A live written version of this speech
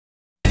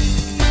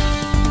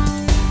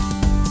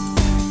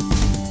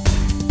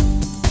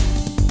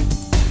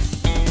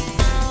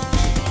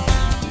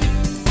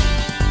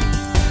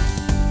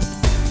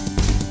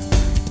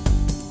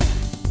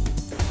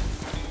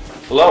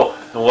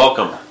and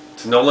welcome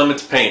to No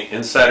Limits Paint,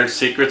 Insider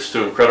Secrets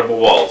to Incredible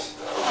Walls.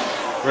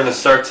 We're going to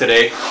start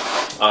today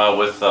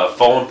with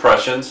Faux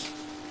Impressions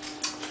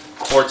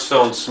Quartz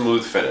Stone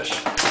Smooth Finish.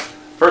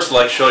 First, I'd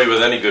like to show you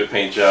with any good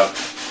paint job,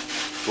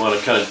 you want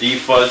to kind of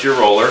defuzz your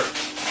roller.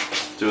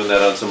 Doing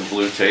that on some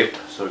blue tape.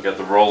 So we got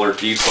the roller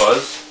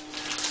defuzz.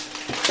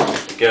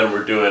 Again,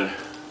 we're doing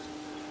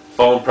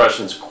Faux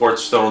Impressions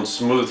Quartz Stone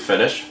Smooth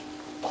Finish.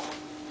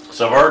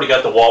 So I've already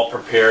got the wall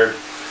prepared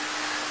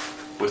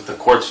with the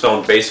quartz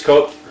stone base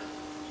coat.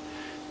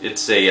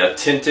 It's a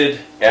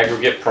tinted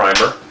aggregate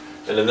primer,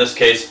 and in this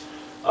case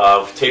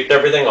I've taped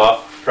everything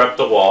off, prepped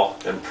the wall,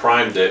 and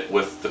primed it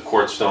with the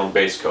quartz stone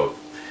base coat.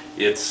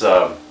 It's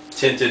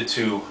tinted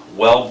to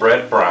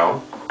well-bred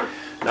brown.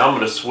 Now I'm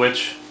going to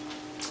switch.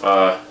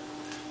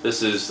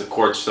 This is the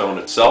quartz stone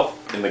itself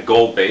in the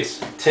gold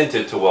base,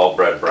 tinted to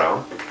well-bred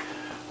brown.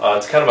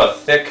 It's kind of a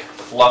thick,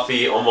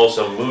 fluffy, almost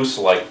a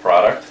mousse-like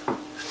product.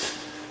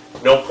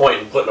 No point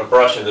in putting a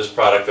brush in this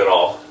product at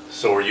all,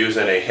 so we're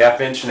using a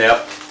 1/2"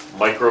 nap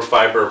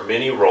microfiber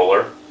mini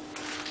roller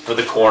for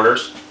the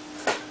corners.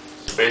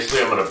 So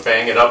basically I'm going to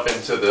bang it up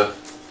into the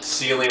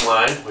ceiling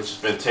line, which has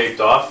been taped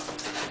off,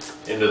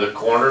 into the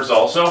corners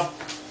also.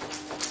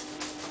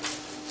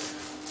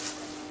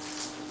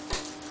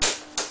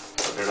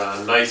 Put it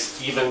on a nice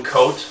even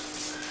coat.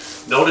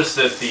 Notice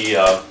that the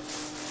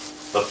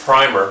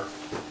primer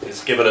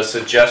is giving a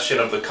suggestion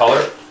of the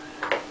color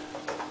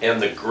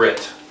and the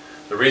grit.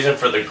 The reason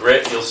for the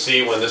grit, you'll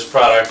see when this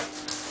product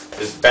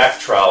is back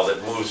trowel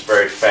that moves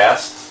very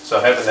fast. So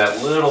having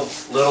that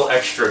little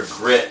extra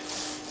grit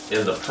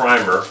in the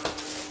primer,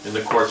 in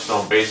the quartz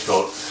stone base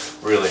coat,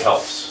 really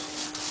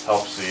helps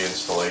the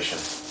installation.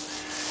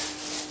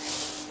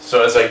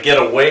 So as I get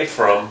away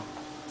from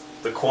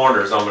the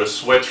corners, I'm going to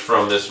switch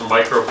from this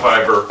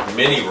microfiber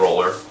mini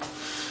roller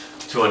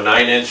to a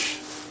 9"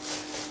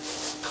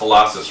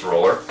 Colossus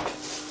roller.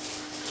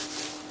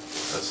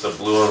 That's the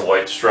blue and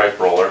white stripe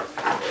roller.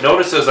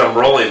 Notice as I'm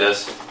rolling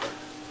this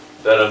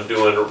that I'm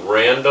doing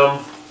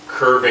random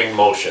curving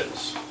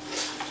motions.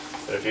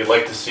 And if you'd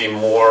like to see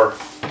more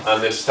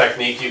on this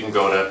technique, you can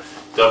go to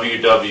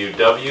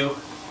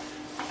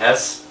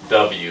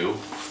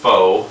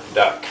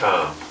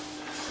www.swfaux.com.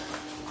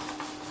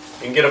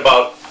 You can get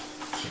about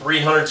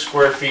 300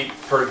 square feet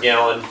per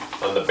gallon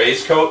on the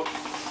base coat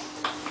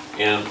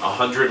and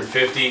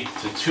 150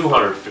 to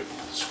 200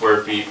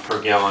 square feet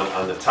per gallon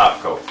on the top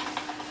coat.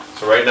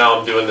 So right now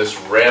I'm doing this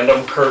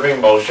random curving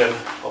motion,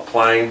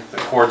 applying the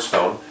quartz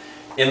stone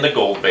in the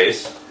gold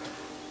base.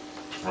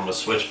 I'm going to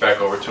switch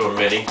back over to a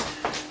mini,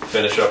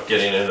 finish up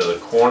getting into the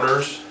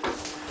corners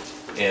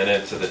and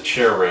into the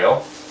chair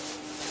rail.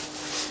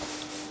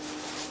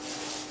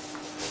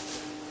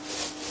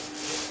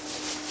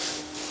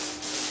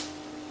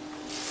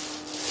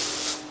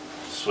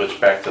 Switch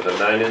back to the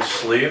 9"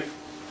 sleeve.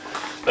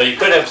 Now you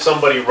could have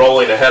somebody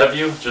rolling ahead of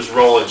you, just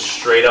rolling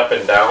straight up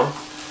and down.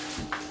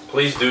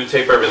 Please do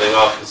tape everything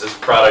off because this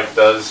product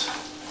does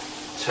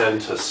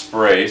tend to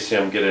spray. See,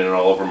 I'm getting it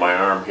all over my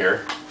arm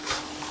here.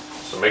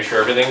 So make sure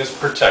everything is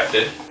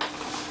protected.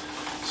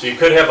 So you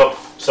could have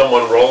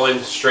someone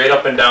rolling straight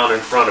up and down in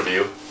front of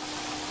you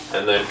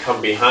and then come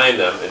behind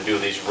them and do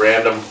these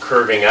random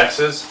curving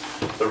X's.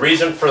 The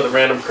reason for the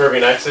random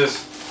curving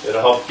X's, it'll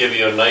help give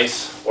you a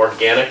nice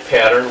organic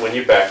pattern when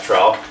you back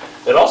trowel.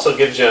 It also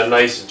gives you a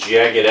nice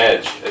jagged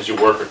edge as you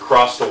work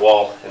across the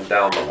wall and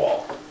down the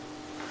wall.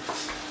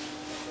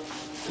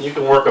 You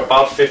can work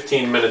about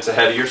 15 minutes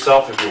ahead of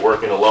yourself if you're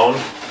working alone.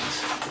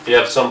 If you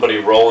have somebody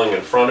rolling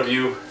in front of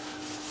you,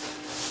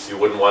 you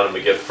wouldn't want them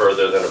to get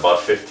further than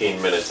about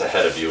 15 minutes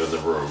ahead of you in the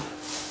room.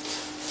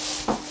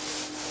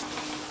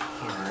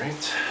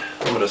 Alright,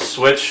 I'm going to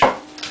switch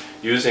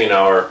using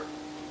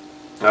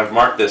I've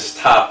marked this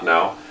top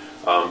now.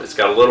 It's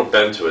got a little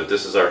bend to it.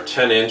 This is our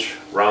 10"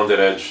 rounded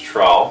edge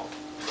trowel.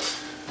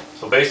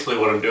 So basically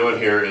what I'm doing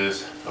here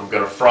is I'm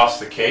going to frost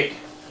the cake.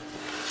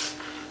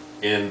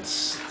 In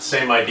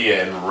same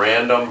idea, in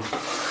random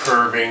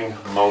curving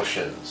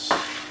motions.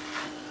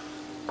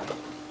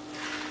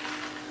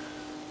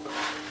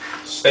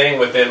 Staying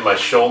within my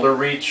shoulder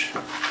reach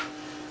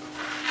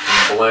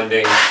and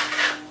blending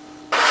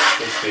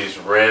just these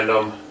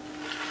random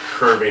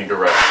curving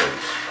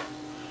directions.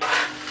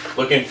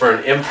 Looking for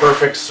an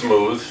imperfect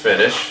smooth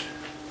finish.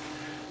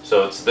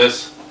 So it's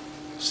this,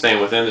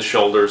 staying within the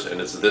shoulders, and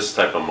it's this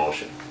type of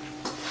motion.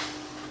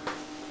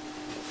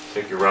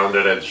 Take your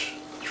rounded edge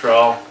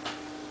trowel.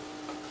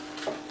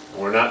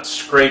 We're not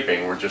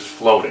scraping, we're just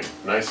floating.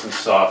 Nice and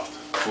soft,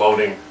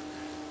 floating,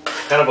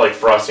 kind of like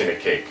frosting a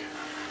cake.